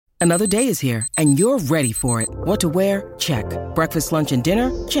Another day is here, and you're ready for it. What to wear? Check. Breakfast, lunch, and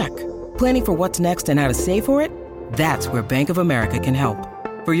dinner? Check. Planning for what's next and how to save for it? That's where Bank of America can help.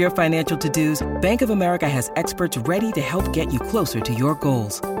 For your financial to-dos, Bank of America has experts ready to help get you closer to your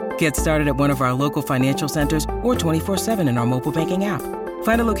goals. Get started at one of our local financial centers or 24/7 in our mobile banking app.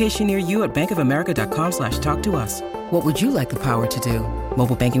 Find a location near you at bankofamerica.com/talktous. What would you like the power to do?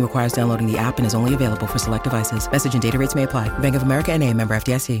 Mobile banking requires downloading the app and is only available for select devices. Message and data rates may apply. Bank of America N.A., member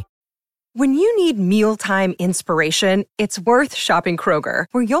FDIC. When you need mealtime inspiration, it's worth shopping Kroger,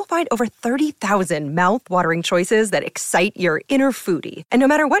 where you'll find over 30,000 mouth-watering choices that excite your inner foodie. And no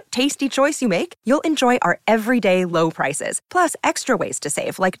matter what tasty choice you make, you'll enjoy our everyday low prices, plus extra ways to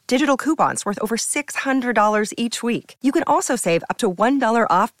save, like digital coupons worth over $600 each week. You can also save up to $1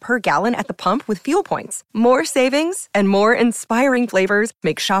 off per gallon at the pump with fuel points. More savings and more inspiring flavors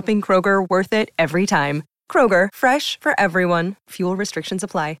make shopping Kroger worth it every time. Kroger, fresh for everyone. Fuel restrictions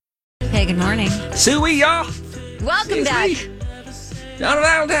apply. Hey, good morning. Suey, y'all. Welcome back. John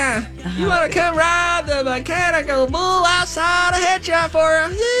Valentine, you want to come ride the mechanical bull outside? I hit you for a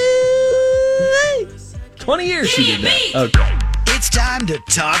 20 years she did that. Okay. It's time to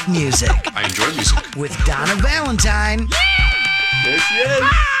talk music. I enjoy music. With Donna Valentine. Yes, yes.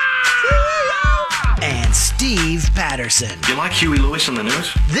 And Steve Patterson. You like Huey Lewis on the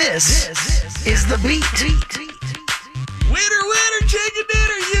news? This is The Beat. Winner, winner, chicken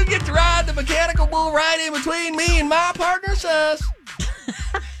dinner. You get to ride the mechanical bull right in between me and my partner, sus.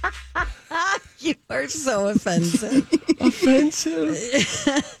 You are so offensive. Offensive?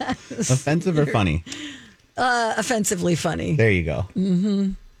 Offensive or funny? Offensively funny. There you go.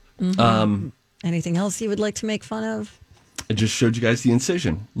 Anything else you would like to make fun of? I just showed you guys the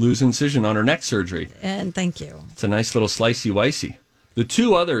incision. Lou's incision on her neck surgery. And thank you. It's a nice little slicey-wicey. The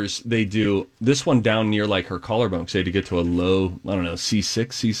two others, they do, this one down near like her collarbone, because they had to get to a low, I don't know,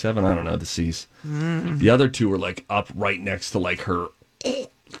 C6, C7, I don't know the C's. The other two were like up right next to like her,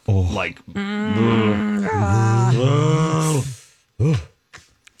 like,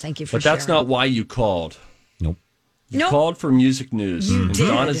 Thank you for but that's sharing. not why you called. Nope. You called for music news. And did.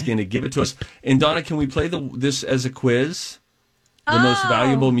 Donna's going to give it to us. And Donna, can we play this as a quiz? The most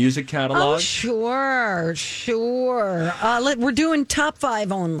valuable music catalog? Oh, sure. We're doing top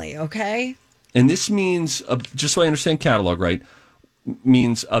 5 only, okay? And this means, just so I understand catalog right,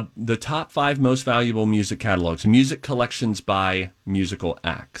 means the top 5 most valuable music catalogs, music collections by musical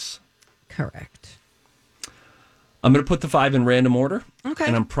acts. Correct. I'm going to put the 5 in random order. Okay.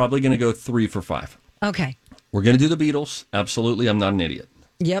 And I'm probably going to go 3 for 5. Okay. We're going to do the Beatles. Absolutely. I'm not an idiot.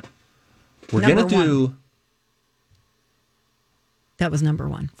 Yep. We're going to Number do That was number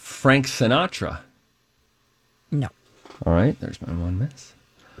 1. Frank Sinatra. No. All right. There's my one miss.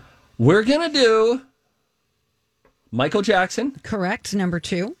 We're going to do Michael Jackson. Correct. Number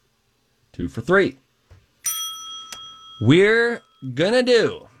 2. 2 for 3. We're going to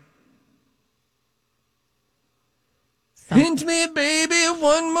do Hint Me Baby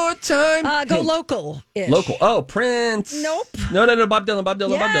One More Time. Go Hint. local. Local. Oh, Prince. Nope. No, Bob Dylan, Bob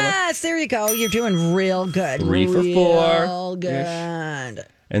Dylan. Yes, there you go. You're doing real good. 3 for 4. Real good.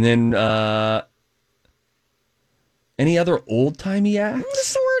 And then any other old-timey acts?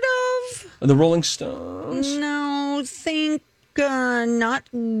 Sort of. The Rolling Stones? No, think not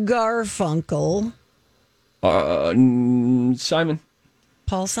Garfunkel. Simon.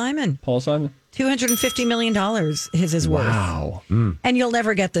 Paul Simon. $250 million is his worth. Wow. And you'll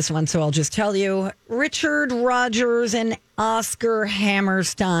never get this one, so I'll just tell you. Richard Rodgers and Oscar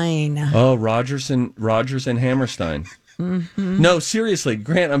Hammerstein. Oh, Rogers and Hammerstein. Mm-hmm. No, seriously,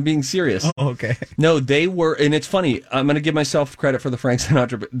 Grant, I'm being serious. Oh, okay. No, they were, and it's funny. I'm going to give myself credit for the Frank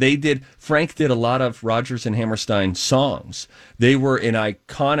Sinatra. But Frank did a lot of Rodgers and Hammerstein songs. They were an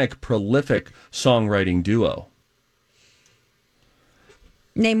iconic, prolific songwriting duo.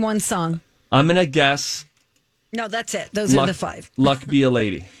 Name one song. I'm going to guess. No, that's it. Those are the 5. Luck Be a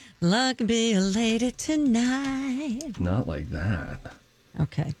Lady. Luck be a lady tonight. Not like that.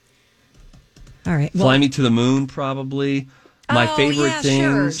 Okay. All right. Fly Me to the Moon, probably. My favorite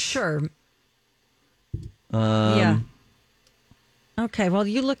things. Sure. Yeah. Okay, well,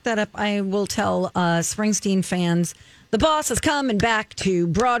 you look that up. I will tell Springsteen fans the boss is coming back to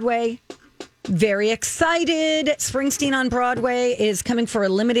Broadway. Very excited. Springsteen on Broadway is coming for a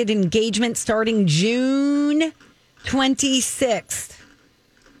limited engagement starting June 26th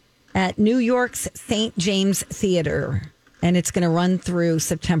at New York's St. James Theater. And it's going to run through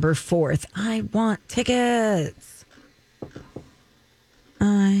September 4th. I want tickets.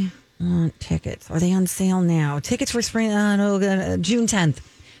 Are they on sale now? Tickets for spring, June 10th.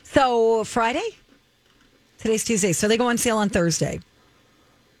 So Friday? Today's Tuesday. So they go on sale on Thursday.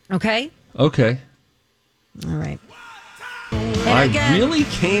 Okay? Okay. All right. I really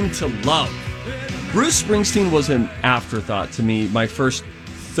came to love. Bruce Springsteen was an afterthought to me my first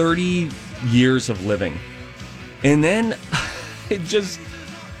 30 years of living. And then it just,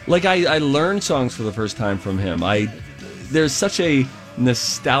 like, I learned songs for the first time from him. There's such a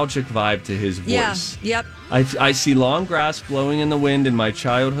nostalgic vibe to his voice. Yeah, yep. I see long grass blowing in the wind in my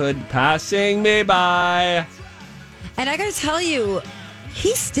childhood, passing me by. And I got to tell you,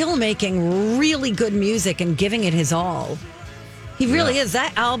 he's still making really good music and giving it his all. He really is.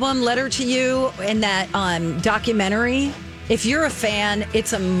 That album, Letter to You, and that documentary, if you're a fan,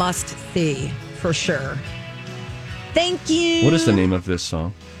 it's a must-see for sure. Thank you. What is the name of this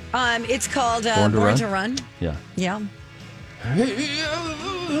song? It's called Born to Run. Yeah. Yeah.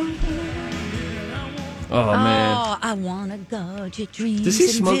 Oh, man. Oh, I want to guard your dreams. Does he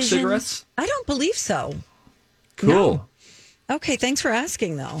and smoke visions. cigarettes? I don't believe so. Cool. No. Okay, thanks for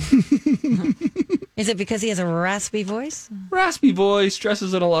asking, though. Is it because he has a raspy voice? Raspy voice,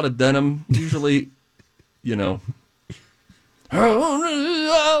 dresses in a lot of denim, usually, you know.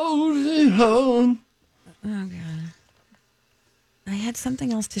 Oh, God. I had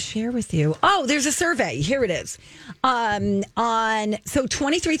something else to share with you. Oh, there's a survey. Here it is. So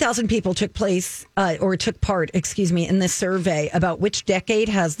 23,000 people took part, in this survey about which decade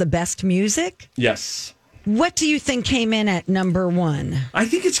has the best music. Yes. What do you think came in at number one? I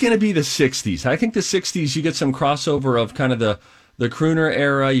think it's going to be the 60s. I think the 60s, you get some crossover of kind of the crooner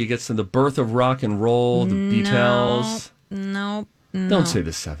era. You get some the birth of rock and roll, the Beatles. No. Don't say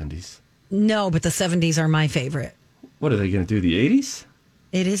the 70s. No, but the 70s are my favorite. What are they going to do, the 80s?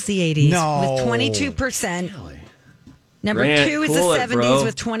 It is the 80s No. with 22%. Really? Number Grant, two is cool the it, 70s bro.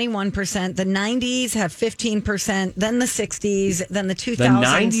 with 21%. The 90s have 15%. Then the 60s. Then the 2000s. The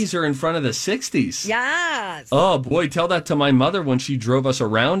 90s are in front of the 60s. Yes. Oh, boy, tell that to my mother when she drove us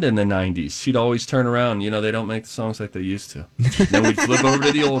around in the 90s. She'd always turn around. You know, they don't make the songs like they used to. Then we'd flip over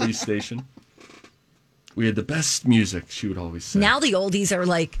to the oldies station. We had the best music, she would always say. Now the oldies are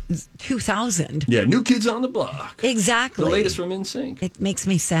like 2000. Yeah, New Kids on the Block. Exactly. The latest from NSYNC. It makes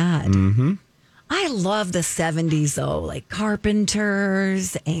me sad. Mm-hmm. I love the 70s though, like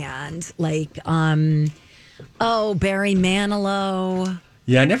Carpenters and like Barry Manilow.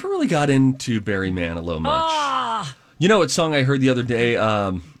 Yeah, I never really got into Barry Manilow much. You know what song I heard the other day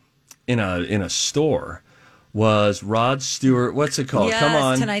in a store was Rod Stewart. What's it called? Yes, Come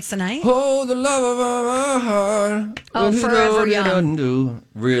on. Tonight's the Night. Oh, the love of my heart. Oh, Forever Young. Undo.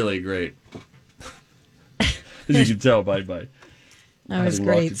 Really great. As you can tell by That was having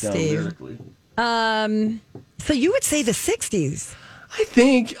great, walked it down Steve. lyrically. So you would say the 60s. I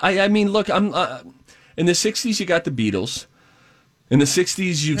think. I mean, look. I'm in the '60s. You got the Beatles. In the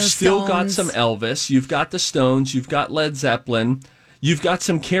 '60s, you've The still got Stones. some Elvis. You've got the Stones. You've got Led Zeppelin. You've got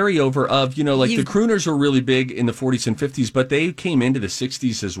some carryover of, the crooners were really big in the 40s and 50s, but they came into the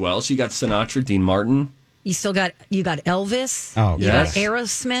 60s as well. So you got Sinatra, Dean Martin. You got Elvis. Oh, you yes. got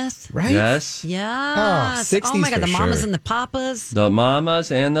Aerosmith. Right? Yes. Yeah. 60s Oh my God, for the Mamas sure. and the Papas. The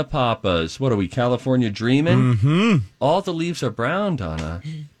Mamas and the Papas. What are we, California Dreamin'? Mm-hmm. All the leaves are brown, Donna.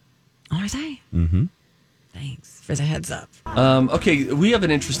 Are they? Mm-hmm. Thanks for the heads up. Okay, we have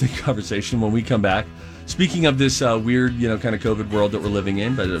an interesting conversation when we come back. Speaking of this weird, kind of COVID world that we're living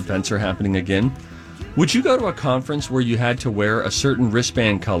in, but events are happening again. Would you go to a conference where you had to wear a certain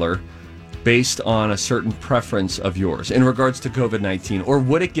wristband color based on a certain preference of yours in regards to COVID-19? Or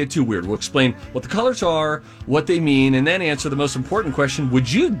would it get too weird? We'll explain what the colors are, what they mean, and then answer the most important question. Would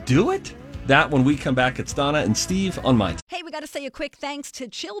you do it? That when we come back, it's Donna and Steve on My Talk. Hey, we got to say a quick thanks to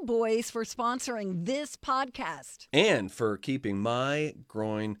Chill Boys for sponsoring this podcast. And for keeping my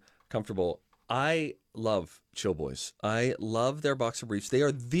groin comfortable. I love Chill Boys. I love their boxer briefs. They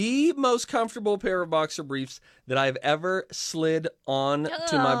are the most comfortable pair of boxer briefs that I've ever slid on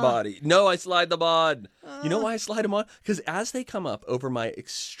to my body. No, I slide them on. You know why I slide them on? Because as they come up over my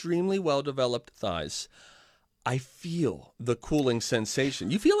extremely well-developed thighs, I feel the cooling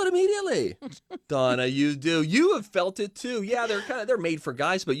sensation. You feel it immediately. Donna, you do. You have felt it too. Yeah, they're made for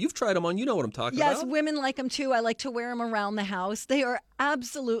guys, but you've tried them on. You know what I'm talking Yes, about. women like them too. I like to wear them around the house. They are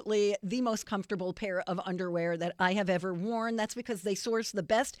absolutely the most comfortable pair of underwear that I have ever worn. That's because they source the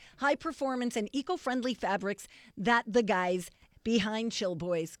best high performance and eco-friendly fabrics that the guys behind Chill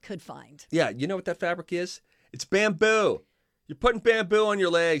Boys could find. Yeah, you know what that fabric is? It's bamboo. You're putting bamboo on your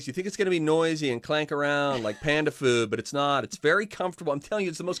legs. You think it's going to be noisy and clank around like panda food, but it's not. It's very comfortable. I'm telling you,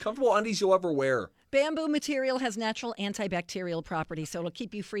 it's the most comfortable undies you'll ever wear. Bamboo material has natural antibacterial properties, so it'll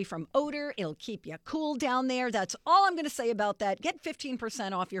keep you free from odor. It'll keep you cool down there. That's all I'm going to say about that. Get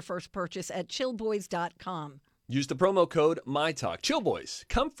 15% off your first purchase at chillboys.com. Use the promo code MyTalk. Chill Boys,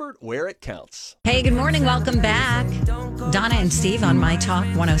 comfort where it counts. Hey, good morning. Welcome back. Donna and Steve on My Talk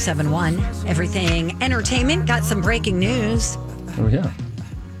 1071. Everything Entertainment. Got some breaking news. Oh, yeah.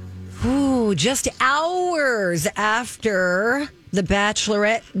 Ooh, just hours after The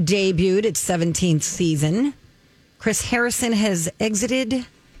Bachelorette debuted its 17th season, Chris Harrison has exited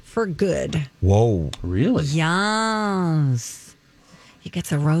for good. Whoa. Really? Yes. He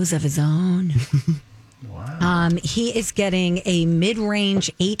gets a rose of his own. Wow. He is getting a mid-range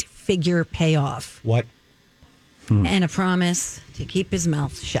 8-figure payoff. What? And a promise to keep his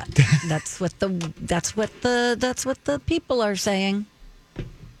mouth shut. That's what the people are saying.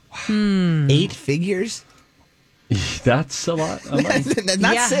 8 figures? That's a lot of money.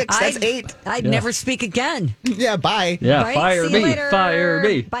 Not 6, that's 8. I'd never speak again. Yeah, bye. Yeah, Right? fire See you me. later. Fire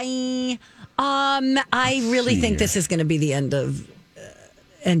me. Bye. I really think this is going to be the end of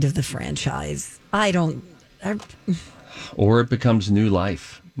the franchise. Or it becomes new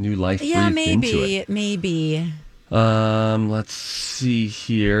life. New life Yeah, breathed into it. maybe. Let's see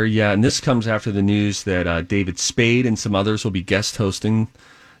here. Yeah, and this comes after the news that David Spade and some others will be guest hosting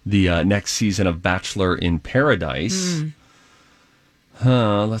the next season of Bachelor in Paradise.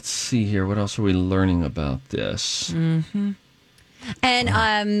 Let's see here. What else are we learning about this? Mm-hmm.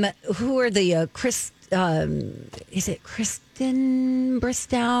 And who are the is it Kristen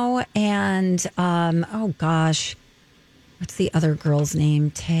Bristow and oh gosh, what's the other girl's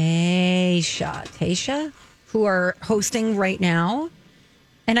name? Tasha, who are hosting right now,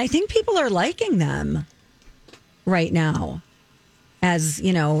 and I think people are liking them right now as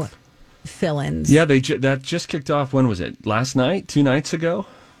fill-ins. Yeah, that just kicked off. When was it? Last night? 2 nights ago?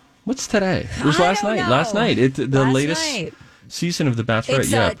 What's today? It was last night. know. Last night. The Last latest night. season of The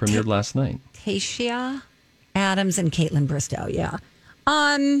Bachelorette. It's, Premiered last night. Tashia Adams and Caitlin Bristow. Yeah.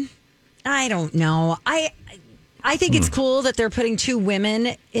 I don't know. I think it's cool that they're putting 2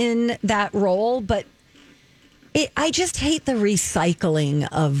 women in that role, but I just hate the recycling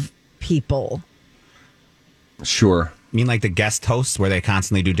of people. Sure. You mean like the guest hosts where they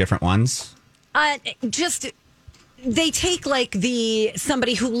constantly do different ones? They take like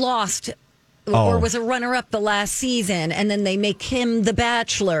somebody who lost or was a runner-up the last season, and then they make him the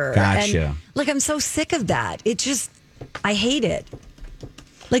Bachelor. Gotcha. And, I'm so sick of that. I hate it.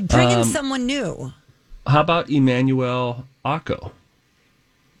 Like, bring in someone new. How about Emmanuel Acho?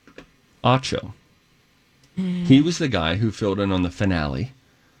 He was the guy who filled in on the finale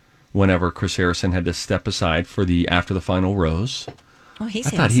whenever Chris Harrison had to step aside for after the final rose. Oh, he's I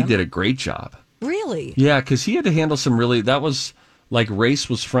thought he did a great job. Really? Yeah, because he had to handle that was like race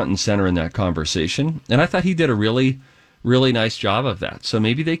was front and center in that conversation. And I thought he did a really, really nice job of that. So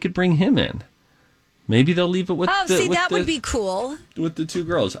maybe they could bring him in. Maybe they'll leave it with that would be cool. With the 2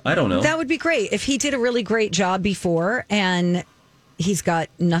 girls. I don't know. That would be great. If he did a really great job before and he's got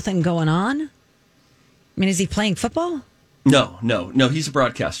nothing going on. I mean, is he playing football? No. He's a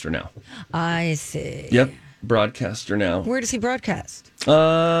broadcaster now. I see. Yep, broadcaster now. Where does he broadcast?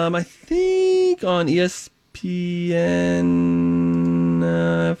 I think on ESPN,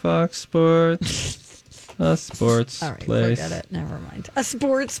 Fox Sports, a sports All right, place. forget it. Never mind. A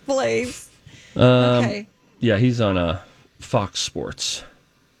sports place. Um, Okay. Yeah, he's on Fox Sports.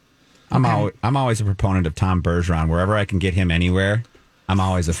 I'm always a proponent of Tom Bergeron. Wherever I can get him anywhere, I'm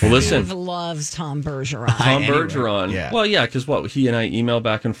always a fan. Listen. Steve loves Tom Bergeron. Tom Anyway, Bergeron. yeah. Well, yeah, because he and I email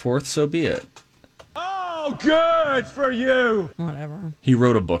back and forth, so be it. Oh, good for you. Whatever. He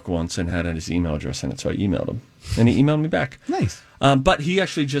wrote a book once and had his email address in it, so I emailed him. And he emailed me back. Nice. But he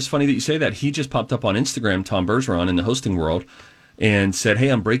actually, just funny that you say that, he just popped up on Instagram, Tom Bergeron, in the hosting world, and said, hey,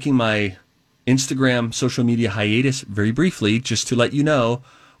 I'm breaking my Instagram social media hiatus very briefly, just to let you know,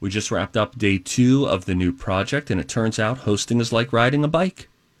 we just wrapped up day 2 of the new project, and it turns out hosting is like riding a bike.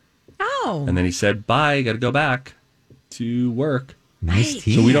 Oh. And then he said, bye, got to go back to work. Nice Right.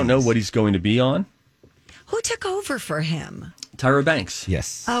 team. So we don't know what he's going to be on. Who took over for him? Tyra Banks.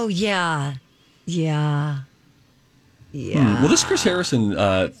 Yes. Oh, yeah. Yeah. Well, this Chris Harrison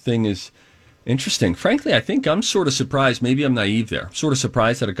thing is interesting. Frankly, I think I'm sort of surprised. Maybe I'm naive there. Sort of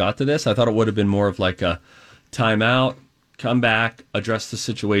surprised that it got to this. I thought it would have been more of like a timeout, come back, address the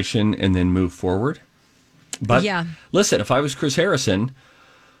situation, and then move forward. But listen, if I was Chris Harrison,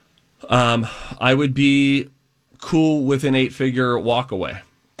 I would be cool with an 8-figure walk away.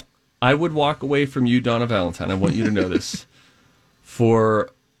 I would walk away from you, Donna Valentine. I want you to know this.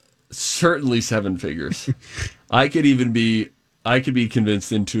 For certainly 7 figures. I could be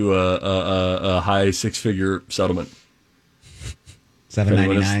convinced into a high 6-figure settlement.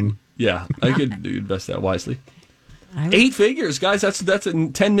 $7.99. Yeah, I could invest that wisely. 8 figures, guys. That's a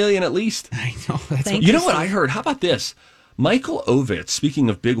 10 million at least. I know. That's You know what I heard? How about this? Michael Ovitz, speaking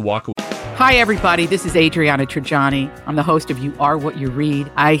of big walkaway. Hi, everybody. This is Adriana Trajani. I'm the host of You Are What You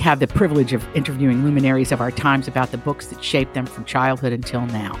Read. I have the privilege of interviewing luminaries of our times about the books that shaped them from childhood until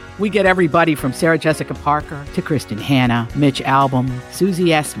now. We get everybody from Sarah Jessica Parker to Kristen Hanna, Mitch Albom, Susie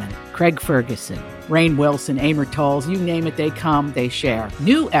Essman, Craig Ferguson, Rainn Wilson, Amor Tolls, you name it, they come, they share.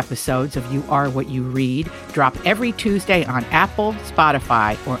 New episodes of You Are What You Read drop every Tuesday on Apple,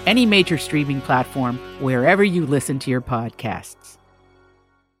 Spotify, or any major streaming platform wherever you listen to your podcasts.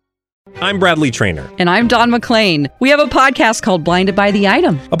 I'm Bradley Trainer. And I'm Don McClain. We have a podcast called Blinded by the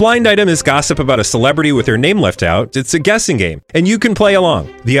Item. A blind item is gossip about a celebrity with their name left out. It's a guessing game, and you can play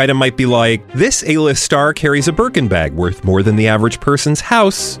along. The item might be like, this A-list star carries a Birkin bag worth more than the average person's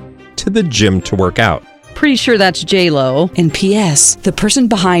house to the gym to work out. Pretty sure that's J-Lo. And P.S. the person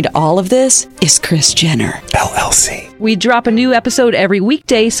behind all of this is Kris Jenner, LLC. We drop a new episode every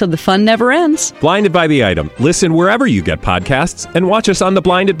weekday so the fun never ends. Blinded by the Item. Listen wherever you get podcasts and watch us on the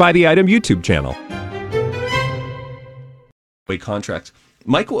Blinded by the Item YouTube channel. Contracts.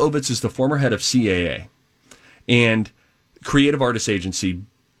 Michael Ovitz is the former head of CAA and Creative Artists Agency,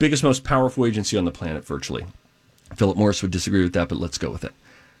 biggest, most powerful agency on the planet virtually. Philip Morris would disagree with that, but let's go with it.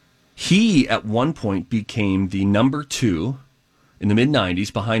 He, at one point, became the number 2 in the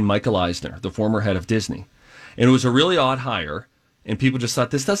mid-'90s behind Michael Eisner, the former head of Disney. And it was a really odd hire, and people just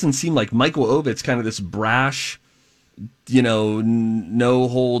thought, this doesn't seem like Michael Ovitz, kind of this brash,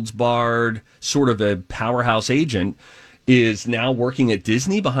 no-holds-barred, sort of a powerhouse agent, is now working at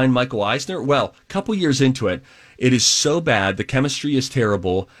Disney behind Michael Eisner. Well, a couple years into it, it is so bad, the chemistry is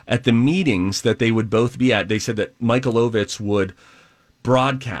terrible. At the meetings that they would both be at, they said that Michael Ovitz would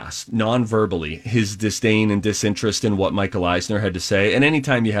broadcast non-verbally his disdain and disinterest in what Michael Eisner had to say. And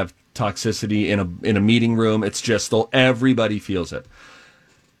anytime you have toxicity in a meeting room, it's just everybody feels it.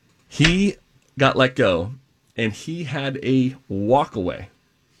 He got let go, and he had a walkaway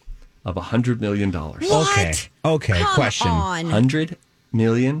of $100 million. What? Okay. Come Question. on. $100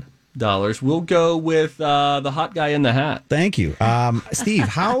 million. We'll go with the hot guy in the hat. Thank you. Steve,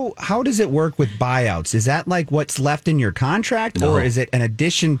 how does it work with buyouts? Is that like what's left in your contract, No. or is it an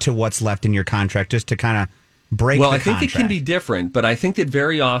addition to what's left in your contract just to kind of break the contract? Well, I think it can be different, but I think that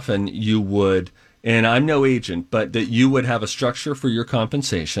very often you would, and I'm no agent, but that you would have a structure for your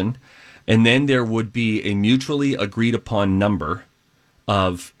compensation, and then there would be a mutually agreed upon number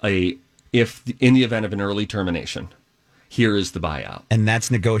of if in the event of an early termination, here is the buyout. And that's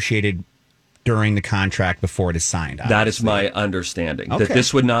negotiated during the contract before it is signed. Obviously. That is my understanding. Okay. That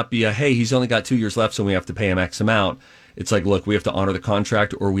this would not be hey, he's only got 2 years left, so we have to pay him X amount. It's like, look, we have to honor the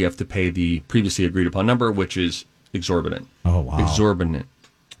contract, or we have to pay the previously agreed upon number, which is exorbitant. Oh, wow. Exorbitant.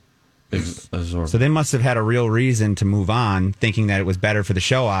 So they must have had a real reason to move on, thinking that it was better for the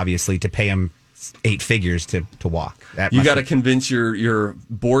show, obviously, to pay him 8 figures to walk. You got to convince your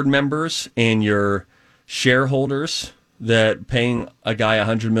board members and your shareholders that paying a guy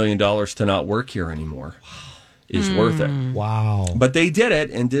 $100 million to not work here anymore is worth it. Wow. But they did it,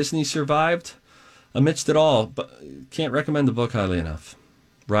 and Disney survived amidst it all. But can't recommend the book highly enough.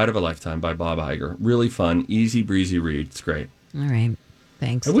 Ride of a Lifetime by Bob Iger. Really fun, easy breezy read. It's great. All right.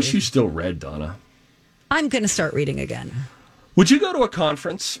 Thanks. I wish Steve. you still read, Donna. I'm going to start reading again. Would you go to a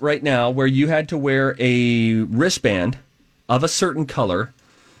conference right now where you had to wear a wristband of a certain color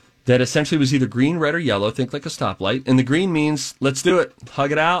that essentially was either green, red, or yellow, think like a stoplight, and the green means, let's do it,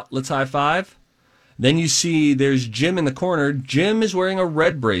 hug it out, let's high five. Then you see there's Jim in the corner. Jim is wearing a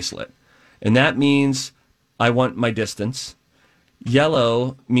red bracelet, and that means I want my distance.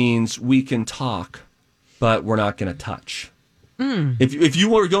 Yellow means we can talk, but we're not going to touch. If you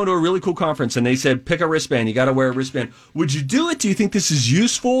were going to a really cool conference and they said, pick a wristband, you got to wear a wristband, would you do it? Do you think this is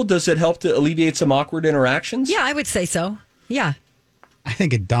useful? Does it help to alleviate some awkward interactions? Yeah, I would say so. Yeah. I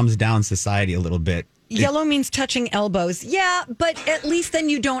think it dumbs down society a little bit. Yellow means touching elbows. Yeah, but at least then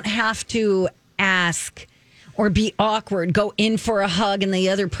you don't have to ask or be awkward, go in for a hug, and the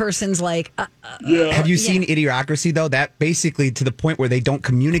other person's like, Have you seen Idiocracy, though? That basically to the point where they don't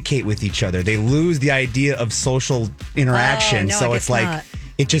communicate with each other. They lose the idea of social interaction. no, I So guess it's like, not.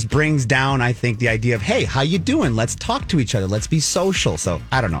 it just brings down, I think, the idea of, hey, how you doing? Let's talk to each other. Let's be social. So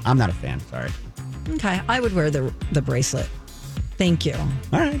I don't know. I'm not a fan. Sorry. okay, I would wear the bracelet. Thank you.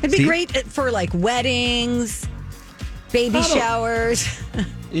 All right. It'd be great for like weddings, baby showers.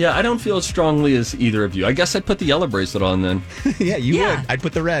 Yeah, I don't feel as strongly as either of you. I guess I'd put the yellow bracelet on then. Yeah, you Yeah. would. I'd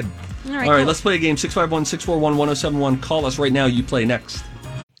put the red. All All right, cool. let's play a game. 651-641-1071. Call us right now. You play next.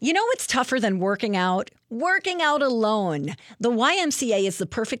 You know what's tougher than working out? Working out alone. The YMCA is the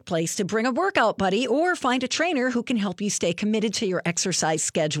perfect place to bring a workout buddy or find a trainer who can help you stay committed to your exercise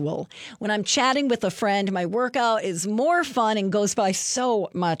schedule. When I'm chatting with a friend, my workout is more fun and goes by so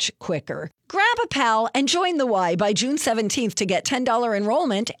much quicker. Grab a pal and join the Y by June 17th to get $10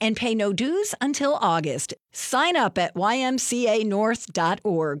 enrollment and pay no dues until August. Sign up at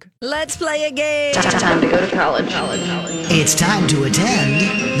ymcanorth.org. Let's play a game. Time to go to college. It's time to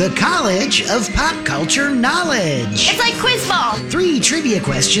attend the College of Pop Culture Knowledge. It's like quiz ball. 3 trivia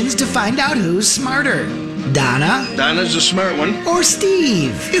questions to find out who's smarter. Donna? Donna's a smart one. Or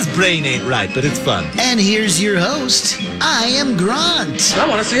Steve? His brain ain't right, but it's fun. And here's your host. I am Grant. I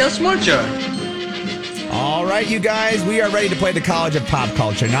want to see how smart you are. All right, you guys, we are ready to play the College of Pop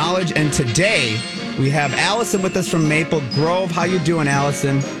Culture Knowledge, and today we have Allison with us from Maple Grove. How you doing,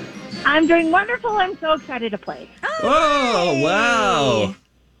 Allison? I'm doing wonderful. I'm so excited to play. Oh, wow.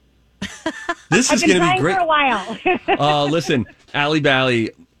 This is going to be great. I've been trying for a while. Listen, Allie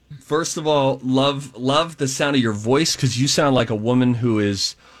Bally, first of all, love the sound of your voice because you sound like a woman who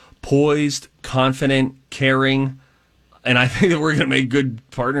is poised, confident, caring, and I think that we're going to make good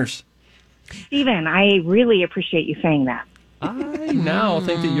partners. Steven, I really appreciate you saying that. I now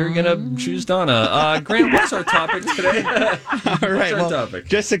think that you're going to choose Donna. Grant, what's our topic today? All right, topic?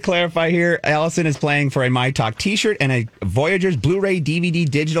 Just to clarify here, Allison is playing for a My Talk t-shirt and a Voyagers Blu-ray DVD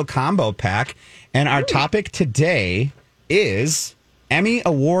digital combo pack. And our topic today is Emmy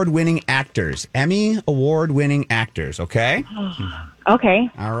award-winning actors. Emmy award-winning actors, okay? Okay.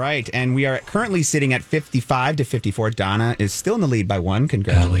 All right, and we are currently sitting at 55 to 54. Donna is still in the lead by 1.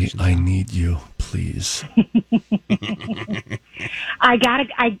 Congratulations. Allie, I need you, please.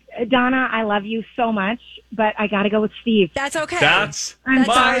 Donna, I love you so much, but I gotta go with Steve. That's okay. That's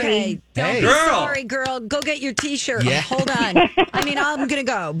okay. Don't be girl. sorry, girl. Go get your t-shirt. Yeah. Hold on. I mean, I'm gonna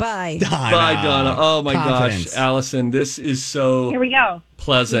go. Bye. Bye, Donna. Oh my Confidence. gosh, Allison, this is so Here we go.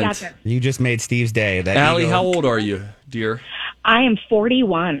 pleasant. We got this. You just made Steve's day. Allie, how old are you, dear? I am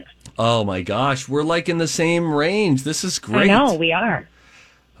 41. Oh my gosh, we're like in the same range. This is great. I know, we are.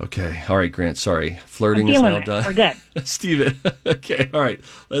 Okay, all right, Grant. Sorry, flirting I'm is feeling now it. done. We're good. Steven. Okay, all right,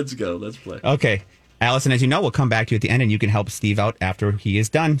 let's go. Let's play. Okay. Allison, as you know, we'll come back to you at the end and you can help Steve out after he is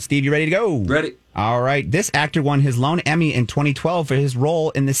done. Steve, you ready to go? Ready. All right. This actor won his lone Emmy in 2012 for his role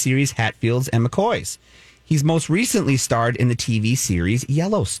in the series Hatfields and McCoys. He's most recently starred in the TV series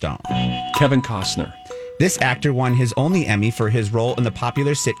Yellowstone. Kevin Costner. This actor won his only Emmy for his role in the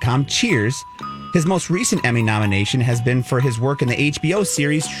popular sitcom Cheers. His most recent Emmy nomination has been for his work in the HBO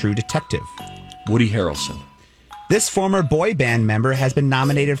series True Detective. Woody Harrelson. This former boy band member has been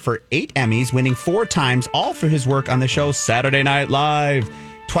nominated for 8 Emmys, winning 4 times, all for his work on the show Saturday Night Live.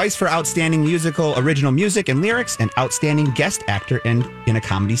 Twice for Outstanding Musical Original Music and Lyrics, and Outstanding Guest Actor in a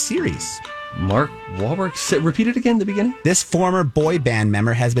Comedy Series. Mark Wahlberg. Repeat it again, the beginning. This former boy band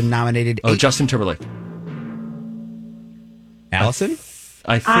member has been nominated. Justin Timberlake. Allison?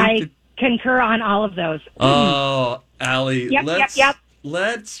 I concur on all of those. Oh, Allie. Yep.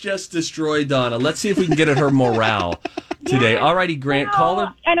 Let's just destroy Donna. Let's see if we can get at her morale today. All righty, Grant, call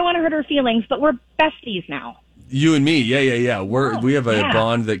her. I don't want to hurt her feelings, but we're besties now. You and me. Yeah. We have a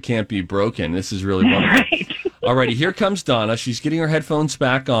bond that can't be broken. This is really wonderful. Right. All righty, here comes Donna. She's getting her headphones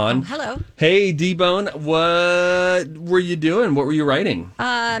back on. Oh, hello. Hey, D-Bone, what were you doing? What were you writing?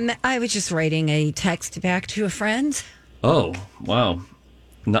 I was just writing a text back to a friend. Oh, wow.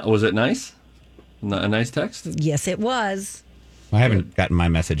 Was it nice? A nice text? Yes, it was. I haven't gotten my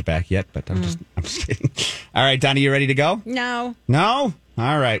message back yet, but I'm just kidding. All right, Donna, you ready to go? No. No?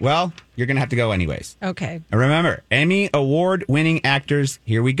 All right. Well, you're going to have to go anyways. Okay. Remember, Emmy award-winning actors.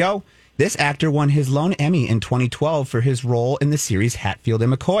 Here we go. This actor won his lone Emmy in 2012 for his role in the series Hatfield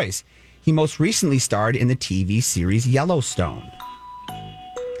and McCoys. He most recently starred in the TV series Yellowstone.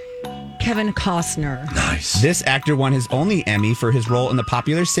 Kevin Costner. Nice. This actor won his only Emmy for his role in the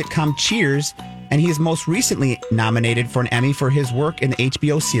popular sitcom Cheers, and he is most recently nominated for an Emmy for his work in the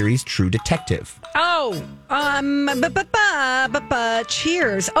HBO series True Detective. Oh,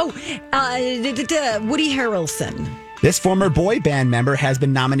 Cheers. Oh, Woody Harrelson. This former boy band member has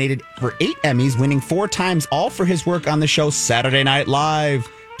been nominated for 8 Emmys, winning 4 times, all for his work on the show Saturday Night Live,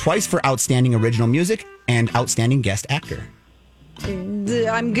 twice for Outstanding Original Music and Outstanding Guest Actor.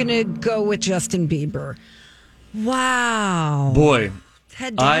 I'm going to go with Justin Bieber. Wow. Boy,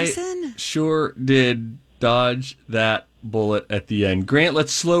 Ted Danson? I sure did dodge that bullet at the end. Grant,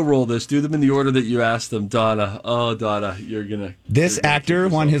 let's slow roll this. Do them in the order that you asked them. Donna. Oh, Donna, you're going to... This actor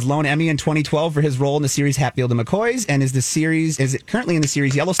won his lone Emmy in 2012 for his role in the series Hatfield and McCoys, and is currently in the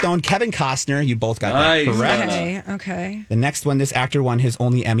series Yellowstone. Kevin Costner. You both got that correct. Okay. The next one, this actor won his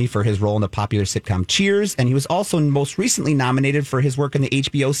only Emmy for his role in the popular sitcom Cheers, and he was also most recently nominated for his work in the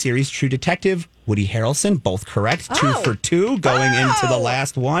HBO series True Detective. Woody Harrelson, both correct. 2 for 2 going into the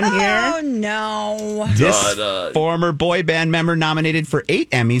last one here. Oh, no. This former boy band member nominated for 8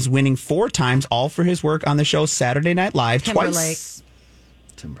 Emmys, winning 4 times, all for his work on the show Saturday Night Live. Twice.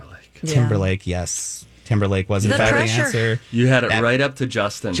 Timberlake, yes. Timberlake was in fact the answer. You had it right up to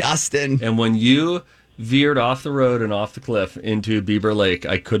Justin. And when you veered off the road and off the cliff into Bieber Lake,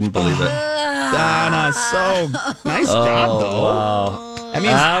 I couldn't believe it. Donna, so nice job, though. Wow. I mean,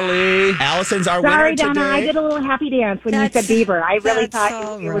 Allison's our winner Sorry, today. Donna, I did a little happy dance when you said Bieber. I really thought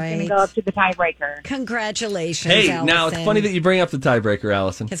it was going to go up to the tiebreaker. Congratulations, Hey, Allison. now it's funny that you bring up the tiebreaker,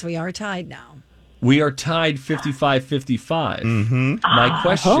 Allison. Because we are tied now. We are tied 55-55. My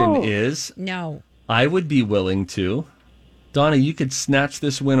question is... No. I would be willing to. Donna, you could snatch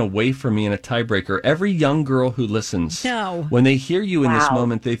this win away from me in a tiebreaker. Every young girl who listens, when they hear you in this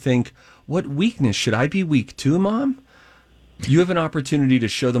moment, they think, what weakness? Should I be weak too, Mom? You have an opportunity to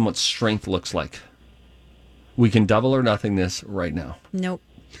show them what strength looks like. We can double or nothing this right now. Nope.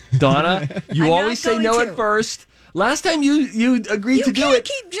 Donna, you always say no at first. Last time you agreed to do it.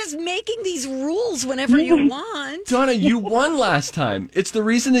 You keep just making these rules whenever you want. Donna, you won last time. It's the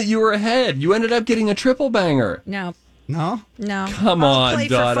reason that you were ahead. You ended up getting a triple banger. No. No? No. Come on, play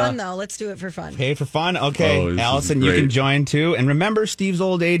Donna. for fun, though. Let's do it for fun. Pay for fun? Okay. Allison, you can join too. And remember Steve's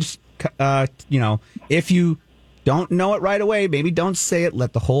old age, if you don't know it right away, maybe don't say it.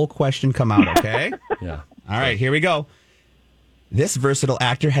 Let the whole question come out, okay? Yeah. All right, here we go. This versatile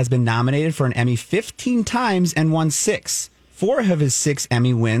actor has been nominated for an Emmy 15 times and won 6. 4 of his 6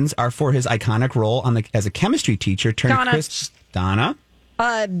 Emmy wins are for his iconic role as a chemistry teacher turned Donna.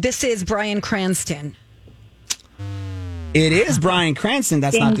 Donna? This is Bryan Cranston. It is Bryan Cranston.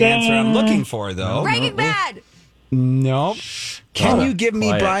 That's not the answer I'm looking for, though. Breaking Bad. Nope. Can you give me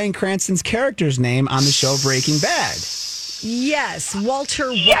quiet. Bryan Cranston's character's name on the show Breaking Bad? Yes, Walter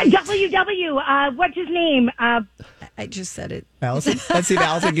White. Yeah, WW. What's his name? I just said it. Allison? Let's see if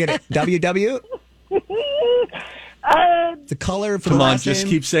Allison get it. WW? The color for Come the on, last just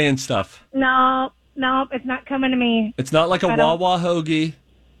name? keep saying stuff. No, it's not coming to me. It's not like a Wawa hoagie.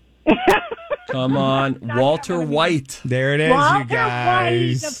 Come on, Walter White. There it is, Walter you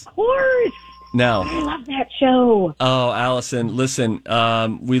guys. White, of course. Now, I love that show. oh, Allison, listen,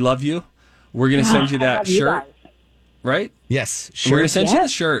 we love you. We're going to send you that shirt, right? Yes, We're going to shirt. send you the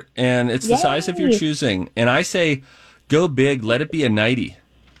shirt, and it's the size of your choosing. And I say, go big, let it be a nightie.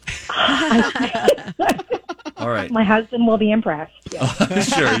 All right. My husband will be impressed.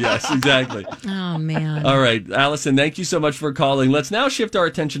 Sure, yes, exactly. Oh, man. All right, Allison, thank you so much for calling. Let's now shift our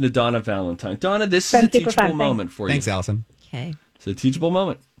attention to Donna Valentine. Donna, this is a teachable moment for you. Thanks, Allison. Okay. It's a teachable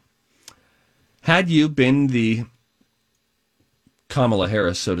moment. Had you been the Kamala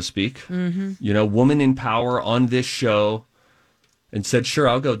Harris, so to speak, woman in power on this show, and said, sure,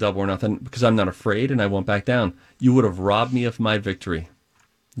 I'll go double or nothing because I'm not afraid and I won't back down, you would have robbed me of my victory.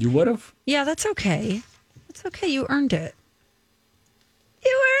 You would have? Yeah, that's okay. It's okay. You earned it.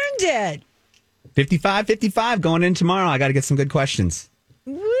 You earned it. 55-55 going in tomorrow. I got to get some good questions.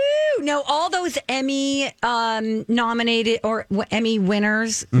 Woo! No, all those Emmy nominated or Emmy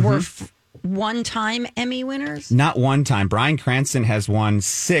winners were one-time Emmy winners. Not one time. Bryan Cranston has won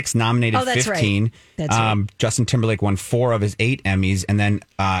 6, nominated Oh, that's 15. right. That's right. Justin Timberlake won 4 of his 8 Emmys, and then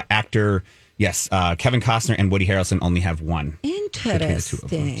Kevin Costner and Woody Harrelson only have 1. Interesting. Between the 2 of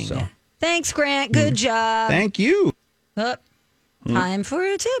them, so. Thanks, Grant. Good job. Thank you. Time for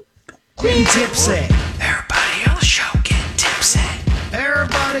a tip. Getting tipsy. Everybody on the show getting tipsy.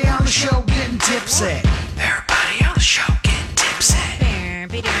 Everybody on the show getting tipsy. Everybody on the show getting tipsy.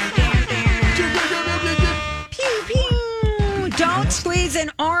 Pew, pew. Don't squeeze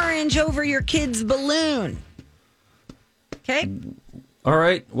an orange over your kid's balloon. Okay? All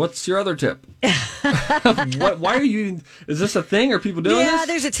right. What's your other tip? Why are you... Is this a thing? Are people doing this? Yeah,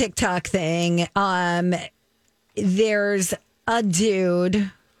 there's a TikTok thing. There's a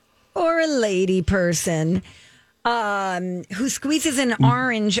dude or a lady person who squeezes an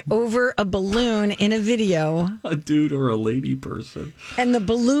orange over a balloon in a video. A dude or a lady person. And the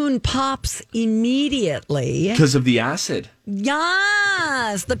balloon pops immediately. Because of the acid.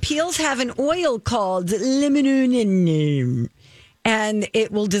 Yes. The peels have an oil called limonene. And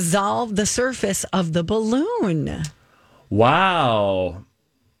it will dissolve the surface of the balloon. Wow.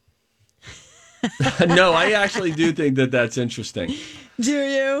 No, I actually do think that that's interesting. Do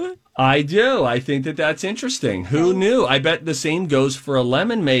you? I do. I think that that's interesting. Who knew? I bet the same goes for a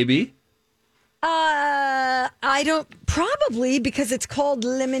lemon, maybe. I don't, probably because it's called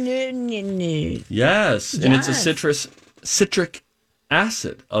lemon. Yes, and it's a citric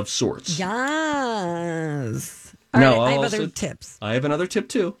acid of sorts. Yes. Now, All right, I have other tips. I have another tip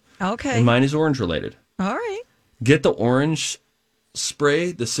too. Okay. And mine is orange related. All right. Get the orange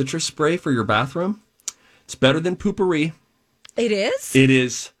spray, the citrus spray for your bathroom. It's better than poopery. It is? It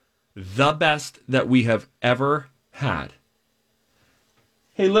is the best that we have ever had.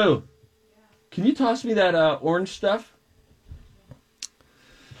 Hey, Lou, can you toss me that orange stuff?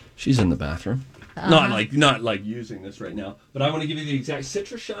 She's in the bathroom. Not like using this right now, but I want to give you the exact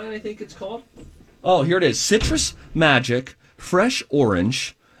Citrus Shine, I think it's called. Oh, here it is. Citrus Magic Fresh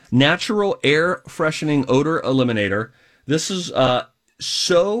Orange Natural Air Freshening Odor Eliminator. This is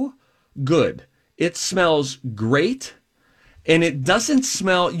so good. It smells great, and it doesn't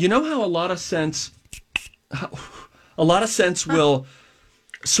smell. You know how a lot of scents will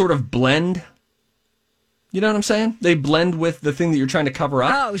sort of blend. You know what I'm saying? They blend with the thing that you're trying to cover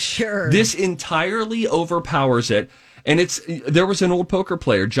up. Oh, sure. This entirely overpowers it. And there was an old poker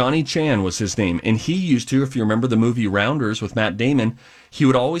player, Johnny Chan was his name, and he used to, if you remember the movie Rounders with Matt Damon, he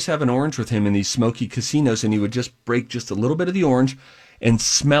would always have an orange with him in these smoky casinos, and he would just break just a little bit of the orange and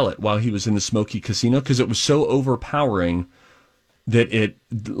smell it while he was in the smoky casino because it was so overpowering that it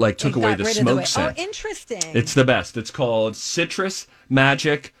took away the smoke scent. Oh, interesting. It's the best. It's called Citrus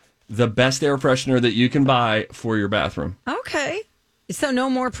Magic, the best air freshener that you can buy for your bathroom. Okay. So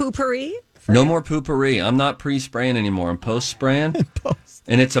no more poopery? No more poopery. I'm not pre-spraying anymore. I'm post-spraying.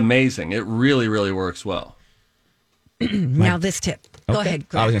 And it's amazing. It really, really works well. Now this tip. Go ahead,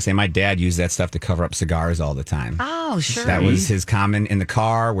 Greg. I was going to say, my dad used that stuff to cover up cigars all the time. Oh, sure. That was his common in the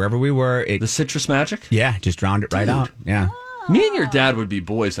car, wherever we were. The Citrus Magic? Yeah, just drowned it right out. Yeah. Me and your dad would be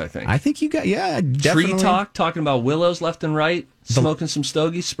boys, I think. I think you got, definitely. Tree talk, talking about willows left and right, smoking some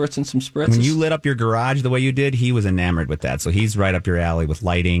stogies, spritzing some spritzes. When you lit up your garage the way you did, he was enamored with that. So he's right up your alley with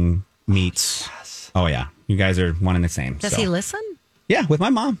lighting, meats. Yes. Oh, yeah. You guys are one and the same. Does he listen? Yeah, with my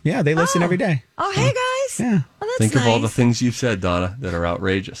mom. Yeah, they listen every day. Oh, hey, guys. Yeah. Well, that's Think nice. of all the things you've said, Donna, that are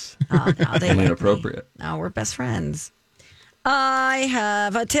outrageous Oh, no, they and like inappropriate. me. No, we're best friends. I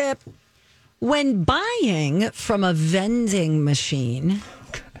have a tip. When buying from a vending machine,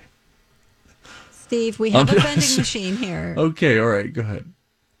 Steve, we have a vending machine here. Okay, all right, go ahead.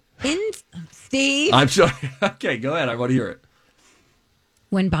 Steve? I'm sorry. Okay, go ahead. I want to hear it.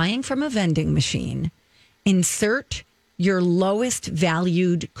 When buying from a vending machine, insert your lowest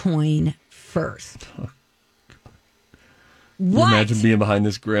valued coin first. What? Imagine being behind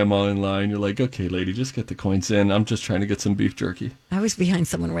this grandma in line. You're like, okay, lady, just get the coins in. I'm just trying to get some beef jerky. I was behind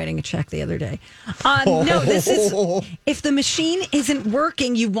someone writing a check the other day. No, this is, if the machine isn't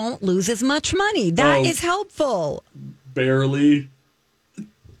working, you won't lose as much money. That is helpful. Barely.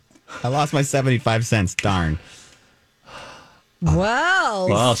 I lost my 75 cents. Darn. Well,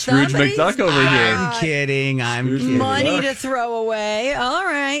 wow, Scrooge McDuck over here. I'm kidding. Money to throw away. All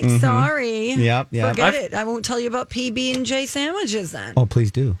right, sorry. Yep. Forget it. I won't tell you about PB&J sandwiches then. Oh,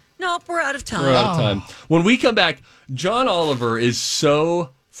 please do. Nope, we're out of time. We're out of time. When we come back, John Oliver is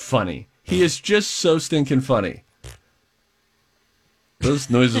so funny. He is just so stinking funny. Those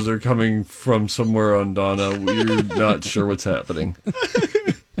noises are coming from somewhere on Donna. We're not sure what's happening.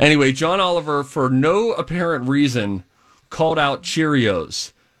 Anyway, John Oliver, for no apparent reason, called out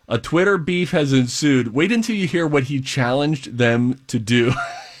Cheerios. A Twitter beef has ensued. Wait until you hear what he challenged them to do.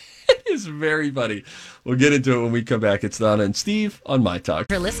 It is very funny. We'll get into it when we come back. It's Donna and Steve on My Talk.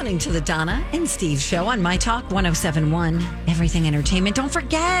 You're listening to the Donna and Steve show on My Talk 107.1. Everything Entertainment. Don't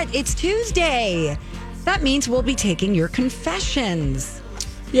forget, it's Tuesday. That means we'll be taking your confessions.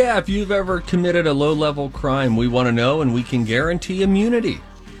 Yeah, if you've ever committed a low-level crime, we want to know, and we can guarantee immunity.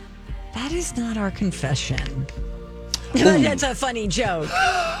 That is not our confession. That's a funny joke.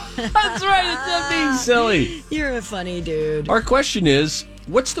 That's right. It's not being silly. You're a funny dude. Our question is,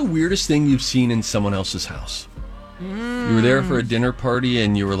 what's the weirdest thing you've seen in someone else's house? You were there for a dinner party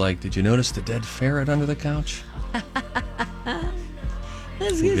and you were like, did you notice the dead ferret under the couch?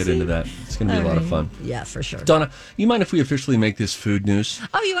 We'll get into that. It's going to be a lot of fun. Yeah, for sure. Donna, you mind if we officially make this food news?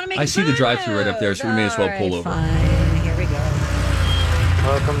 Oh, you want to make I it see the drive-thru right up there, so we may as well pull over. Fine. Here we go.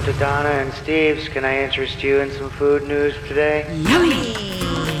 Welcome to Donna and Steve's. Can I interest you in some food news today? Yummy.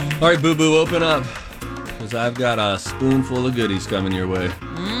 All right, boo-boo, open up. Because I've got a spoonful of goodies coming your way.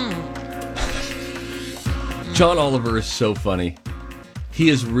 John Oliver is so funny. He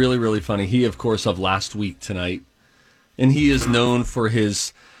is really, really funny. He, of course, of Last Week Tonight. And he is known for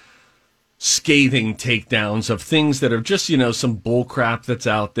his scathing takedowns of things that are just, some bull crap that's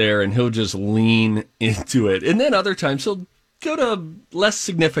out there, and he'll just lean into it. And then other times he'll go to less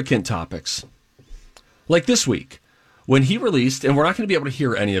significant topics. Like this week, when he released, and we're not going to be able to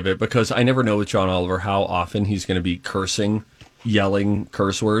hear any of it because I never know with John Oliver how often he's going to be cursing, yelling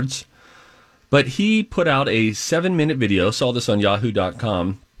curse words. But he put out a 7-minute video, saw this on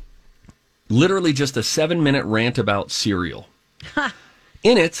yahoo.com, literally just a 7-minute rant about cereal.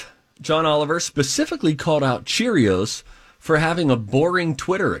 In it, John Oliver specifically called out Cheerios for having a boring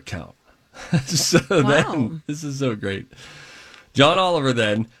Twitter account. Then, this is so great. John Oliver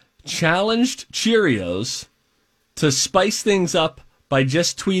then challenged Cheerios to spice things up by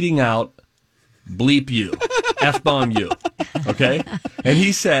just tweeting out, bleep you, F-bomb you, okay? And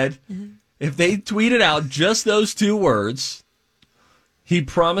he said, if they tweeted out just those 2 words, he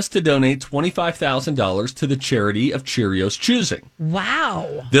promised to donate $25,000 to the charity of Cheerios' choosing.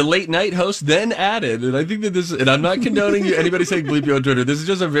 Wow. The late night host then added, and I think that this, and I'm not condoning anybody saying bleep you on Twitter, this is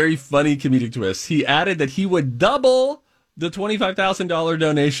just a very funny comedic twist. He added that he would double the $25,000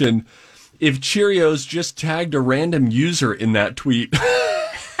 donation if Cheerios just tagged a random user in that tweet.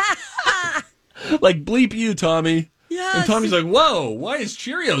 Like, bleep you, Tommy. Yes. And Tommy's like, whoa, why is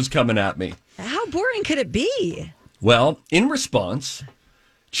Cheerios coming at me? How boring could it be? Well, in response,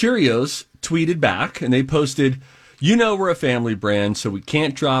 Cheerios tweeted back, and they posted, we're a family brand, so we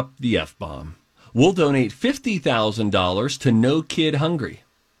can't drop the F-bomb. We'll donate $50,000 to No Kid Hungry.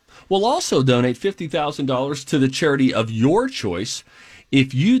 We'll also donate $50,000 to the charity of your choice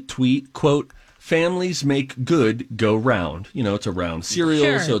if you tweet, quote, families make good go round. It's a round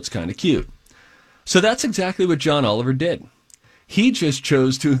cereal, so it's kind of cute. So that's exactly what John Oliver did. He just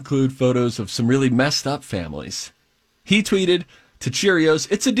chose to include photos of some really messed up families. He tweeted to Cheerios,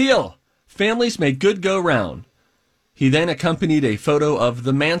 it's a deal. Families make good go round. He then accompanied a photo of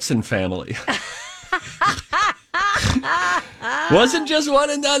the Manson family. Wasn't just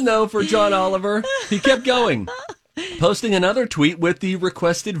one and done, though, for John Oliver. He kept going, posting another tweet with the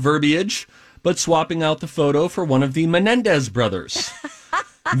requested verbiage, but swapping out the photo for one of the Menendez brothers.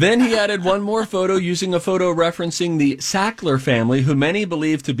 Then he added one more photo using a photo referencing the Sackler family, who many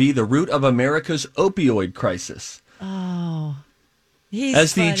believe to be the root of America's opioid crisis. Oh,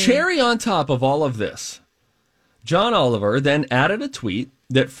 As the cherry on top of all of this, John Oliver then added a tweet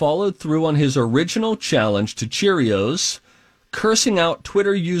that followed through on his original challenge to Cheerios, cursing out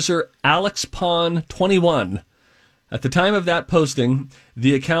Twitter user AlexPawn21. At the time of that posting,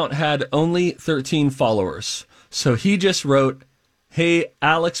 the account had only 13 followers. So he just wrote, hey,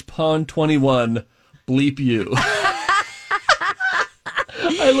 AlexPawn21, bleep you.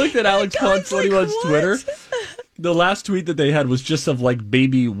 I looked at AlexPawn21's Twitter. The last tweet that they had was just of like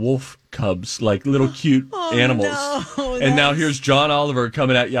baby wolf cubs, like little cute animals. No, and now here's John Oliver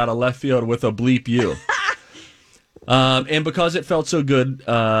coming at you out of left field with a bleep you. And because it felt so good,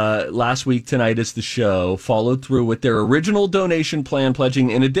 last week, tonight is the show, followed through with their original donation plan,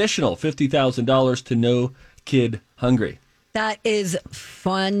 pledging an additional $50,000 to No Kid Hungry. That is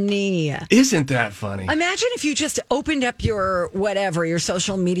funny. Isn't that funny? Imagine if you just opened up your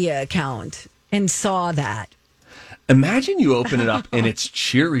social media account and saw that. Imagine you open it up and it's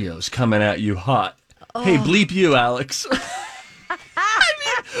Cheerios coming at you hot. Oh. Hey, bleep you, Alex. Would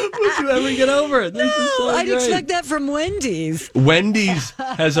you ever get over it? This is so I'd great. expect that from Wendy's. Wendy's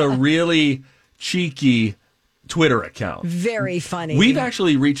has a really cheeky Twitter account. Very funny. We've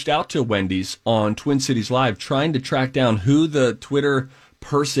actually reached out to Wendy's on Twin Cities Live trying to track down who the Twitter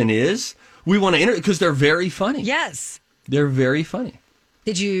person is. We want to because they're very funny. Yes. They're very funny.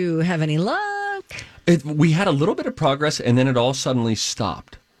 Did you have any luck? We had a little bit of progress, and then it all suddenly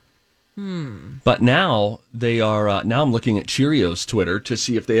stopped. But now they are. Now I'm looking at Cheerios Twitter to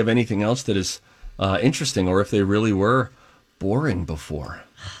see if they have anything else that is interesting, or if they really were boring before.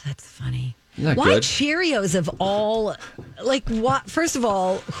 Oh, that's funny. Isn't that Why good? Cheerios of all? Like, what? First of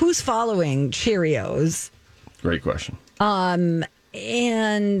all, who's following Cheerios? Great question. And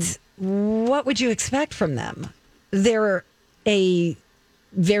what would you expect from them? They're a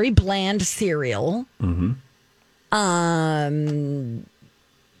very bland cereal. Mm-hmm.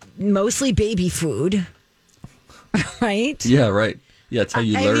 Mostly baby food, right? Yeah, right. Yeah, it's how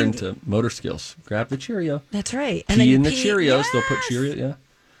you learn to motor skills. Grab the Cheerio. That's right. And pee in the Cheerios. Yes. They'll put Cheerio. Yeah.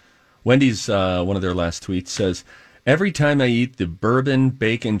 Wendy's, one of their last tweets says, every time I eat the bourbon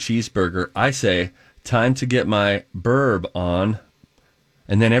bacon cheeseburger, I say, time to get my burb on.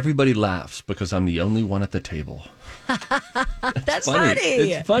 And then everybody laughs because I'm the only one at the table. That's funny.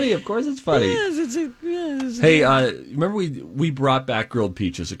 It's funny. Of course it's funny. Yes, hey, remember we brought back grilled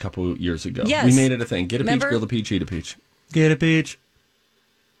peaches a couple years ago? Yes. We made it a thing. Get a peach, grill a peach, eat a peach. Get a peach.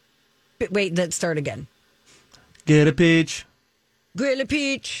 Wait, let's start again. Get a peach. Grill a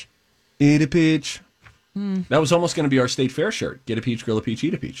peach. Eat a peach. That was almost going to be our state fair shirt. Get a peach, grill a peach,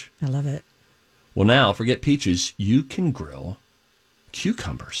 eat a peach. I love it. Well, now, forget peaches. You can grill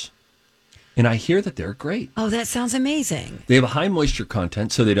cucumbers. And I hear that they're great. Oh, that sounds amazing. They have a high moisture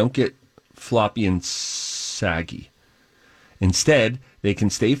content, so they don't get floppy and saggy. Instead, they can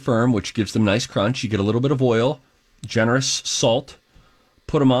stay firm, which gives them nice crunch. You get a little bit of oil, generous salt,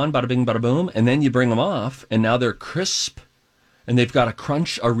 put them on, bada bing, bada boom, and then you bring them off, and now they're crisp, and they've got a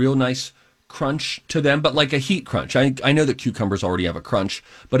crunch, a real nice crunch to them, but like a heat crunch. I know that cucumbers already have a crunch,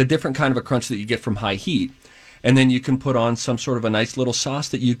 but a different kind of a crunch that you get from high heat. And then you can put on some sort of a nice little sauce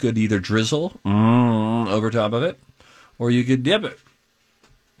that you could either drizzle over top of it, or you could dip it.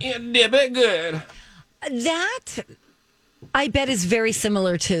 You dip it good. That, I bet, is very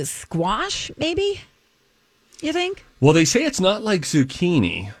similar to squash, maybe? You think? Well, they say it's not like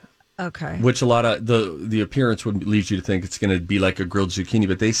zucchini. Okay. Which a lot of the appearance would lead you to think it's going to be like a grilled zucchini,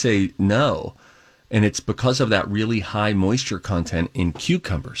 but they say no. And it's because of that really high moisture content in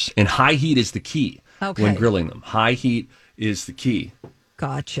cucumbers. And high heat is the key when grilling them. High heat is the key.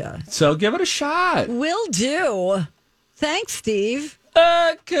 Gotcha. So give it a shot. Will do. Thanks, Steve.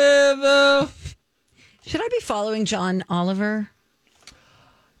 Okay, should I be following John Oliver?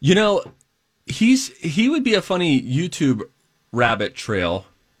 You know, he would be a funny YouTube rabbit trail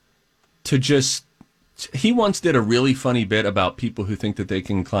to just... He once did a really funny bit about people who think that they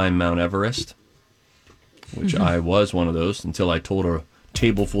can climb Mount Everest, which I was one of those until I told a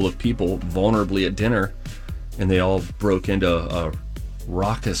table full of people vulnerably at dinner, and they all broke into a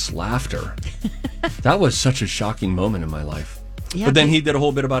raucous laughter. That was such a shocking moment in my life. Yeah, but then he did a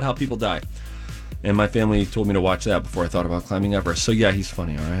whole bit about how people die. And my family told me to watch that before I thought about climbing Everest. So yeah, he's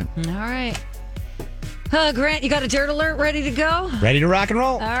funny, all right? All right. Grant, you got a dirt alert ready to go? Ready to rock and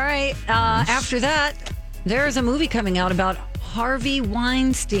roll. All right. After that, there is a movie coming out about Harvey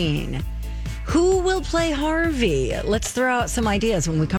Weinstein. Who will play Harvey? Let's throw out some ideas when we come